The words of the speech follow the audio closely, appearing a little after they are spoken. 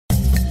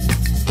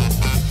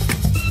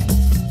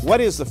What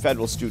is the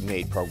Federal Student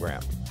Aid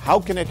Program? How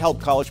can it help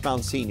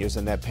college-bound seniors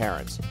and their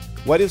parents?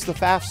 What is the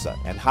FAFSA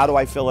and how do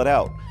I fill it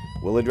out?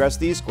 We'll address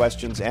these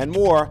questions and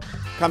more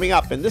coming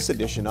up in this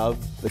edition of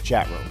The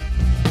Chat Room.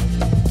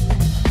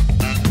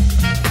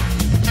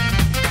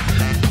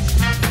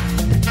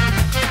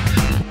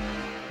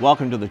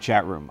 Welcome to The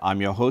Chat Room.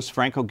 I'm your host,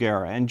 Frank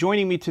O'Gara, and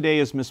joining me today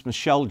is Ms.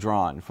 Michelle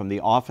Draughn from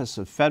the Office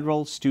of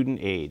Federal Student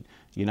Aid,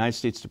 the United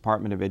States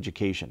Department of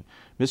Education.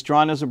 Ms.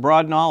 Draughn has a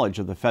broad knowledge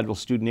of the federal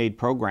student aid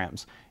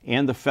programs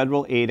and the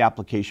federal aid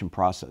application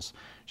process.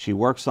 She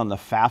works on the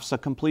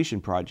FAFSA completion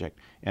project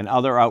and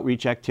other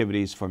outreach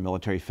activities for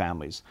military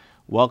families.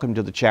 Welcome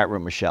to The Chat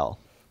Room, Michelle.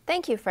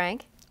 Thank you,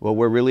 Frank. Well,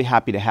 we're really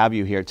happy to have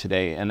you here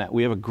today, and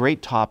we have a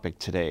great topic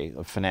today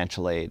of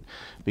financial aid,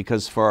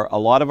 because for a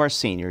lot of our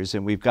seniors,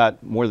 and we've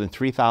got more than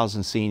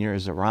 3,000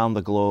 seniors around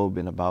the globe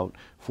in about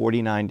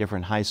 49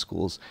 different high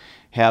schools,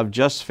 have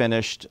just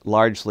finished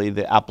largely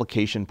the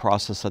application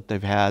process that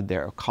they've had.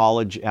 Their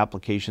college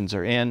applications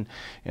are in,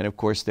 and of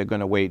course they're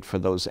going to wait for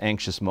those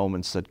anxious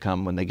moments that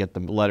come when they get the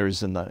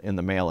letters in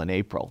the mail in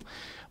April.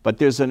 But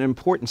there's an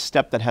important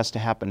step that has to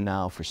happen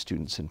now for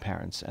students and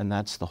parents, and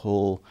that's the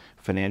whole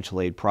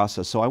financial aid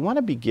process. So I want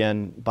to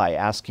begin by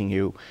asking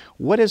you,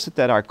 what is it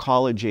that our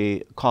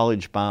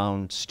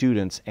college-bound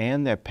students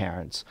and their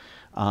parents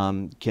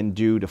can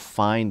do to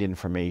find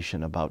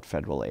information about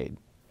federal aid?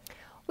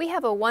 We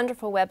have a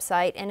wonderful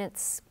website, and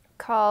it's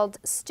called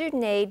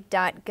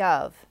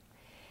studentaid.gov.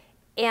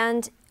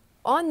 And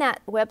on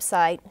that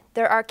website,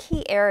 there are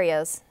key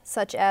areas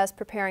such as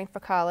preparing for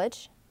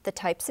college, the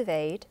types of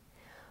aid,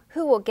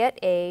 who will get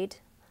aid,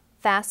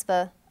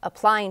 FAFSA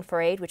applying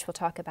for aid, which we'll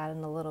talk about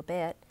in a little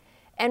bit,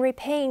 and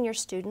repaying your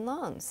student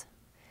loans.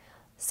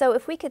 So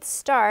if we could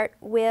start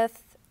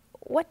with,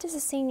 what does a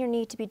senior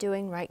need to be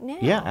doing right now?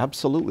 Yeah,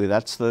 absolutely.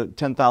 That's the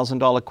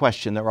 $10,000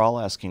 question that we're all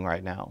asking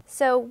right now.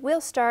 So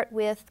we'll start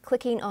with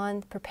clicking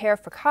on Prepare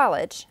for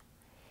College,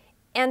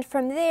 and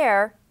from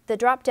there, the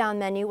drop-down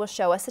menu will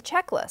show us a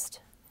checklist.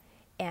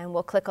 And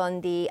we'll click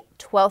on the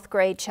 12th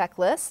grade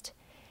checklist.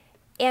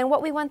 And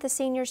what we want the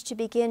seniors to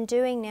begin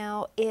doing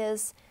now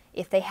is,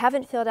 if they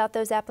haven't filled out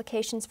those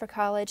applications for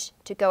college,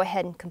 to go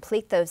ahead and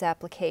complete those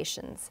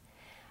applications.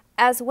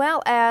 As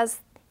well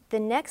as the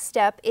next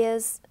step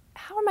is,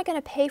 how am I going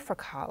to pay for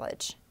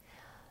college?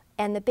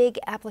 And the big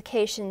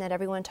application that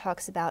everyone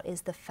talks about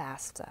is the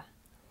FAFSA.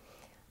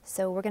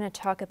 So we're going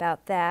to talk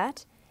about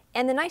that.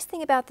 And the nice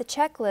thing about the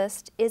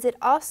checklist is it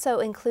also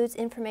includes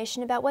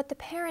information about what the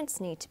parents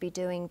need to be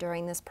doing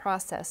during this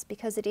process,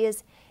 because it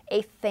is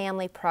a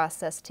family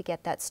process to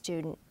get that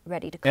student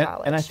ready to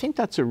college. And I think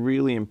that's a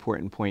really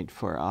important point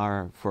for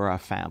our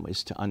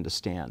families to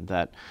understand,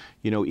 that,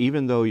 you know,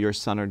 even though your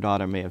son or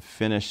daughter may have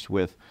finished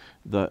with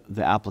the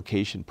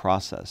application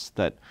process,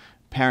 that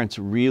parents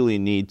really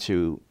need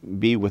to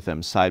be with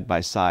them side by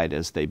side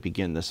as they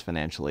begin this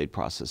financial aid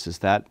process. Is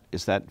that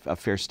a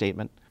fair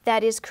statement?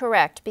 That is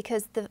correct,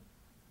 because the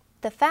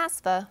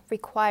FAFSA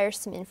requires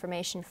some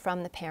information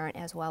from the parent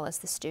as well as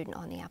the student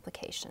on the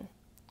application.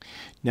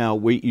 Now,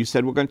 you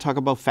said we're going to talk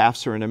about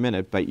FAFSA in a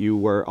minute, but you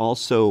were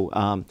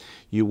also,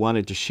 you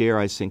wanted to share,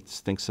 I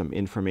think, some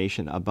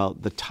information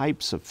about the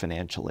types of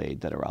financial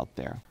aid that are out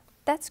there.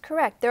 That's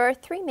correct. There are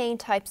three main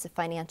types of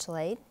financial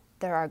aid.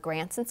 There are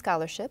grants and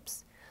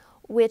scholarships,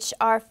 which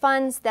are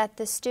funds that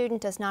the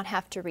student does not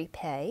have to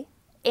repay.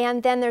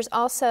 And then there's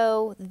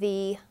also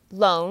the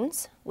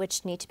loans,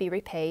 which need to be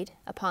repaid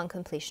upon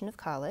completion of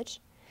college.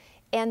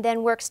 And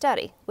then work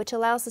study, which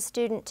allows the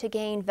student to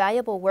gain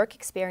valuable work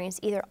experience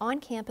either on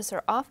campus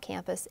or off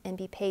campus and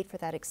be paid for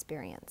that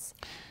experience.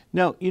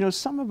 Now, you know,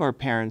 some of our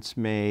parents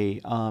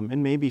may,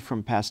 and maybe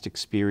from past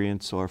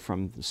experience or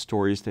from the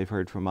stories they've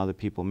heard from other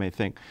people, may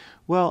think,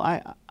 well,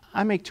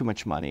 I make too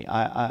much money.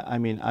 I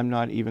mean, I'm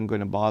not even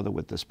going to bother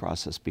with this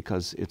process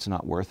because it's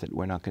not worth it.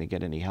 We're not going to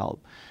get any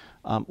help.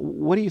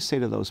 What do you say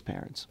to those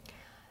parents?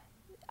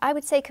 I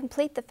would say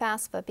complete the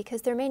FAFSA,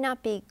 because there may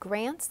not be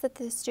grants that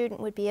the student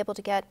would be able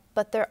to get,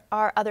 but there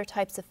are other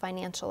types of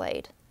financial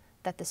aid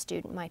that the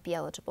student might be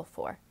eligible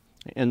for.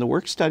 And the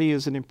work study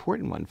is an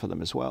important one for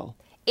them as well.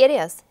 It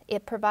is.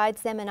 It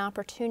provides them an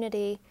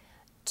opportunity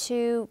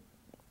to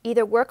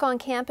either work on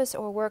campus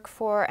or work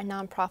for a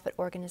nonprofit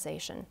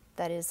organization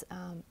that is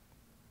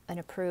an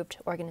approved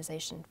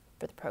organization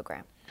for the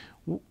program.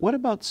 What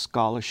about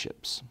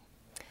scholarships?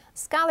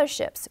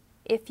 Scholarships.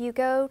 If you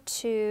go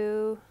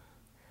to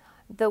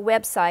the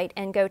website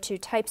and go to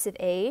types of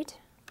aid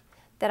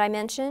that I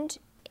mentioned,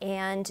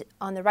 and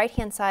on the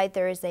right-hand side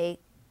there is a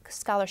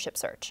scholarship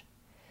search.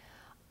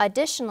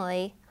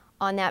 Additionally,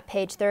 on that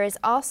page there is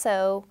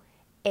also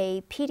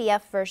a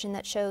PDF version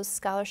that shows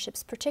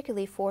scholarships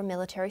particularly for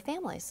military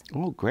families.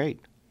 Oh, great.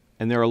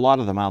 And there are a lot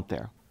of them out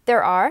there.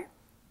 There are.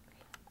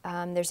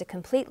 There's a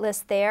complete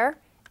list there.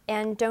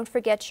 And don't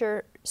forget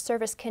your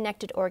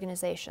service-connected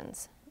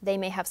organizations. They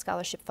may have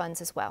scholarship funds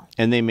as well.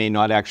 And they may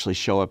not actually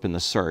show up in the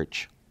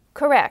search.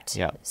 Correct.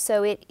 Yeah.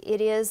 So it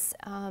is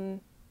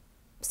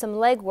some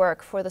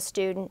legwork for the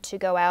student to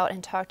go out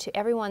and talk to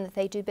everyone that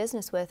they do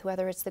business with,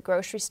 whether it's the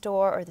grocery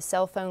store or the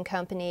cell phone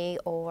company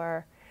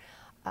or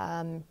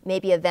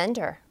maybe a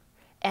vendor,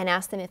 and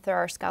ask them if there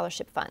are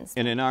scholarship funds.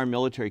 And in our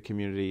military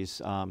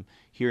communities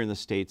here in the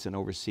States and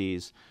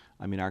overseas,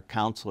 I mean, our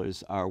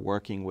counselors are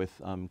working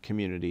with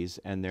communities,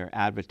 and they're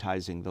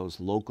advertising those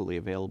locally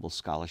available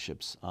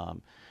scholarships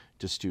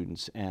to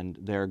students, and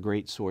they're a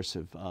great source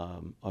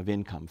of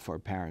income for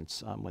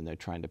parents when they're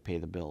trying to pay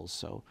the bills.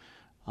 So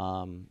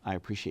I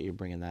appreciate you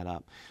bringing that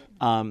up.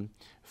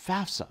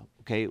 FAFSA,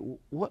 okay,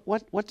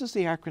 what does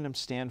the acronym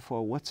stand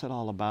for? What's it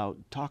all about?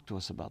 Talk to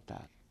us about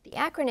that. The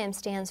acronym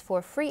stands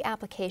for Free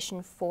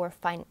Application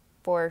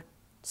for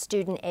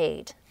Student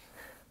Aid.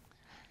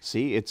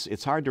 See,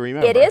 it's hard to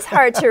remember. It is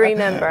hard to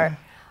remember.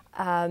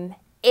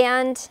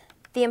 And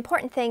the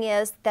important thing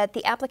is that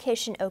the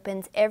application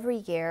opens every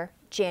year,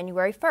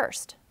 January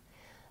 1st.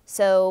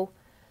 So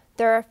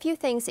there are a few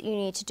things that you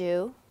need to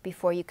do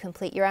before you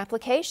complete your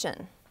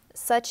application,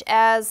 such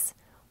as,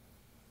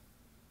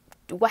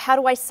 how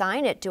do I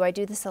sign it? Do I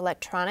do this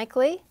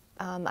electronically?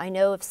 I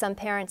know if some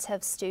parents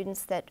have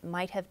students that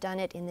might have done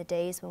it in the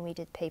days when we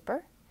did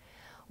paper.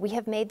 We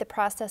have made the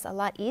process a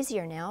lot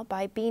easier now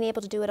by being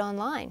able to do it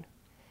online.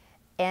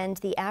 And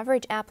the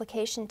average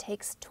application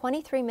takes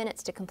 23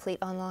 minutes to complete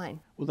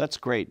online. Well, that's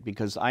great,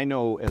 because I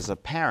know as a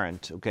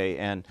parent, okay,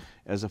 and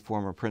as a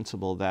former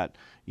principal that,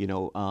 you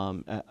know,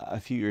 a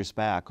few years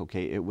back,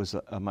 okay, it was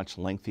a much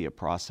lengthier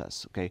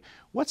process, okay.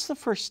 What's the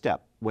first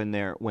step when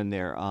they're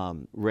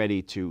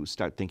ready to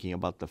start thinking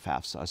about the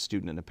FAFSA, a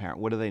student and a parent?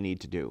 What do they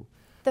need to do?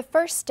 The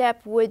first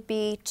step would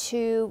be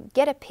to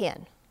get a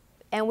PIN.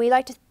 And we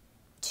like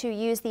to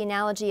use the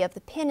analogy of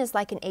the PIN is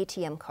like an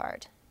ATM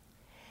card.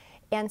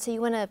 And so you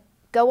want to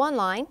go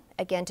online,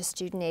 again to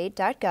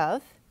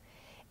studentaid.gov,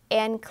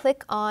 and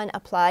click on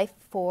Apply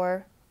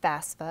for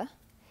FAFSA.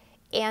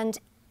 And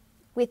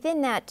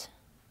within that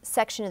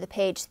section of the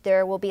page,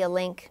 there will be a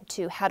link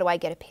to how do I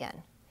get a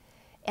PIN.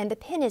 And the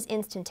PIN is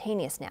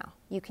instantaneous now.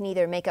 You can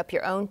either make up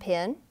your own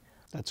PIN.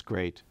 That's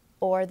great.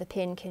 Or the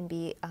PIN can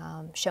be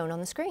shown on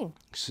the screen.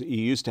 So you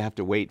used to have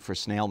to wait for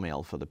snail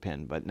mail for the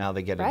PIN, but now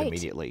they get it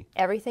immediately.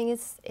 Everything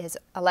is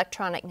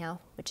electronic now,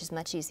 which is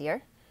much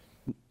easier.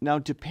 Now,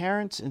 do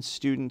parents and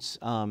students,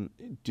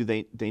 do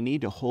they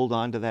need to hold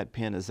on to that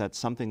PIN? Is that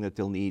something that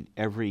they'll need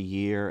every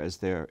year as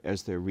they're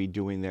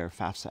redoing their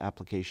FAFSA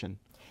application?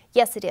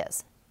 Yes, it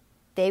is.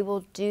 They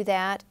will do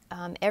that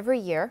every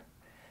year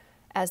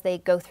as they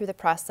go through the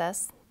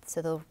process.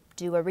 So they'll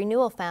do a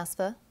renewal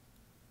FAFSA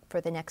for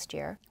the next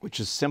year.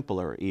 Which is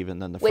simpler even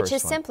than the first one. Which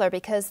is simpler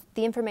because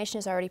the information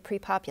is already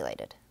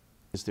pre-populated.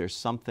 Is there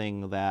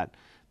something that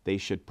they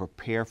should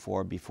prepare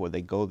for before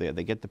they go there?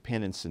 They get the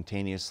PIN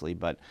instantaneously,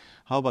 but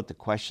how about the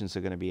questions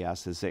they're going to be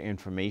asked? Is there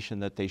information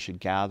that they should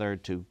gather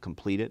to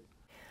complete it?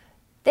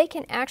 They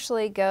can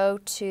actually go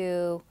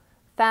to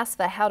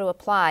FAFSA How to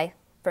Apply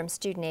from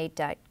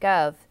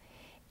studentaid.gov,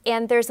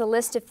 and there's a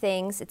list of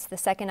things, it's the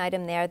second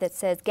item there, that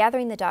says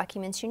gathering the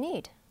documents you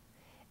need.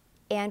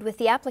 And with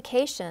the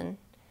application,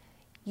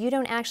 you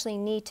don't actually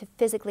need to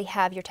physically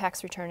have your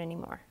tax return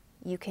anymore.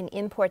 You can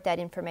import that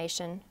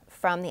information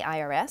from the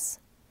IRS.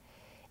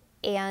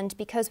 And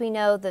because we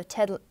know the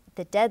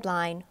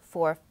deadline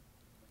for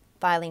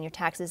filing your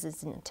taxes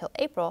isn't until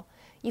April,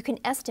 you can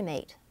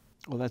estimate.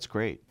 Well, that's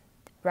great.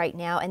 Right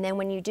now, and then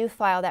when you do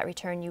file that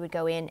return, you would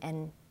go in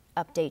and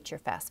update your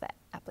FAFSA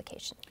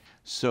application.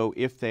 So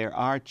if there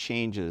are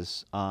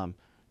changes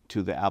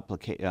to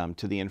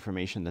the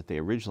information that they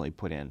originally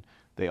put in,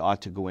 they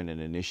ought to go in and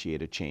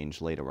initiate a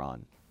change later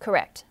on.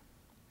 Correct.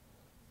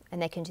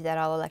 And they can do that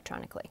all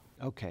electronically.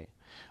 Okay.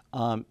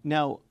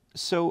 Now,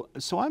 so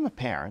I'm a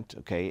parent,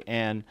 okay,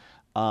 and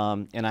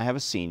I have a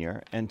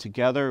senior, and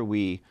together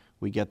we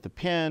get the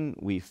PIN,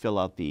 we fill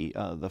out the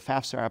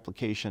FAFSA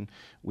application,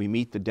 we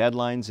meet the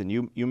deadlines, and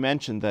you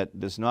mentioned that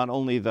there's not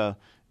only the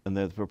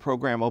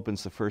program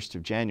opens the 1st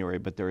of January,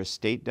 but there are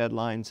state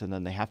deadlines, and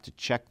then they have to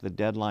check the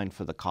deadline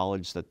for the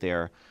college that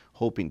they're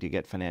hoping to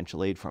get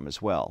financial aid from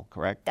as well,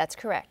 correct? That's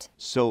correct.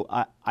 So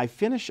I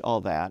finish all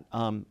that.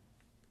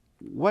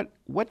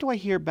 What do I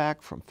hear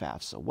back from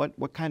FAFSA?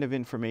 What kind of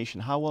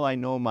information? How will I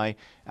know my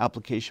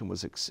application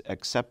was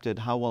accepted?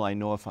 How will I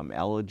know if I'm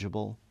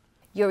eligible?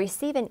 You'll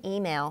receive an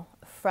email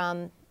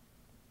from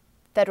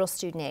Federal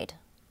Student Aid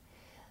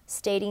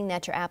stating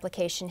that your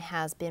application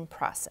has been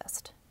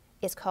processed.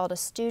 It's called a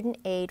Student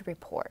Aid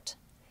Report.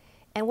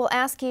 And we'll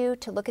ask you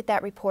to look at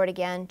that report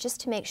again just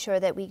to make sure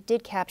that we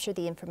did capture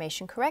the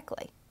information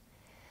correctly.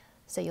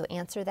 So you'll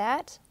answer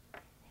that,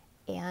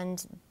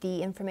 and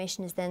the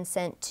information is then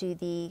sent to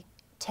the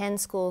 10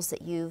 schools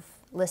that you've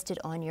listed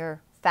on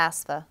your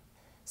FAFSA,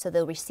 so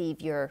they'll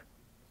receive your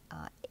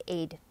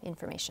aid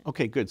information.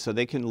 Okay, good. So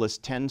they can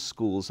list 10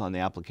 schools on the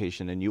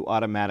application, and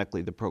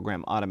the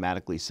program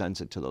automatically sends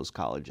it to those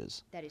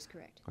colleges. That is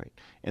correct. Right.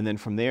 And then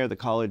from there, the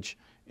college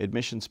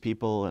admissions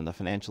people and the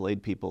financial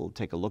aid people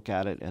take a look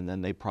at it, and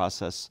then they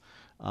process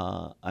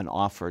an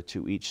offer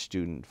to each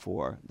student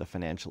for the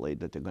financial aid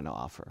that they're going to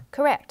offer.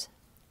 Correct.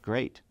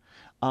 Great.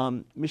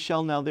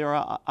 Michelle, now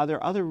are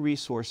there other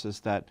resources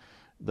that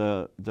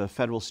the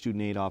Federal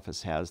Student Aid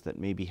Office has that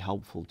may be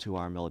helpful to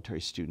our military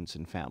students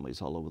and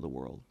families all over the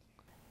world?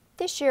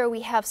 This year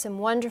we have some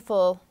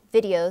wonderful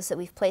videos that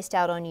we've placed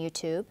out on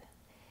YouTube,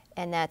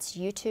 and that's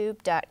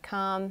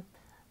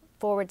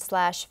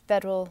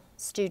youtube.com/federal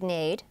student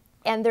aid.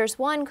 And there's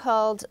one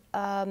called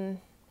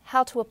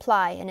How to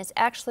Apply, and it's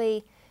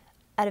actually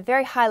at a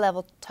very high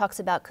level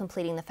talks about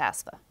completing the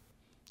FAFSA.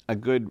 A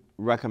good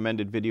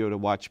recommended video to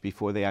watch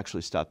before they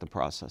actually start the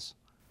process.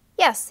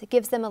 Yes, it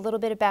gives them a little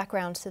bit of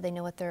background so they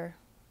know what they're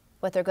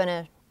going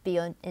to be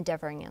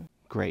endeavoring in.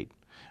 Great.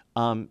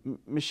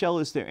 Michelle,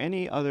 is there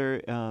any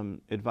other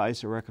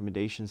advice or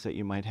recommendations that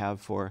you might have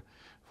for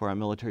our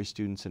military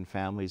students and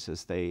families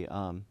as they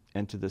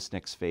enter this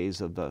next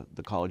phase of the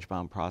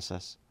college-bound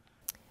process?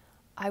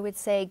 I would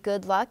say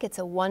good luck. It's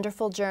a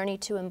wonderful journey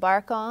to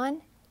embark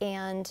on,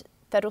 and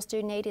Federal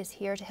Student Aid is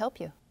here to help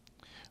you.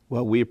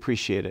 Well, we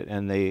appreciate it,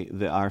 and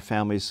our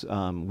families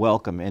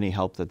welcome any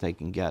help that they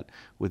can get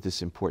with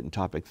this important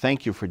topic.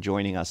 Thank you for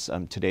joining us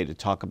today to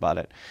talk about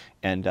it,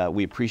 and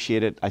we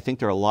appreciate it. I think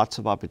there are lots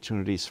of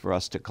opportunities for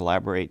us to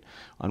collaborate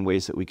on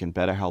ways that we can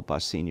better help our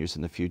seniors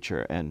in the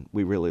future, and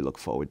we really look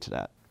forward to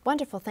that.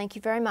 Wonderful. Thank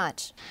you very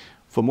much.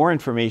 For more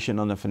information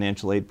on the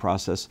financial aid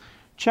process,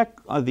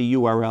 check the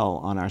URL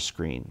on our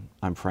screen.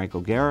 I'm Frank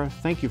O'Gara.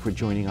 Thank you for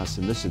joining us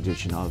in this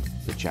edition of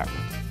The Chat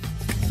Room.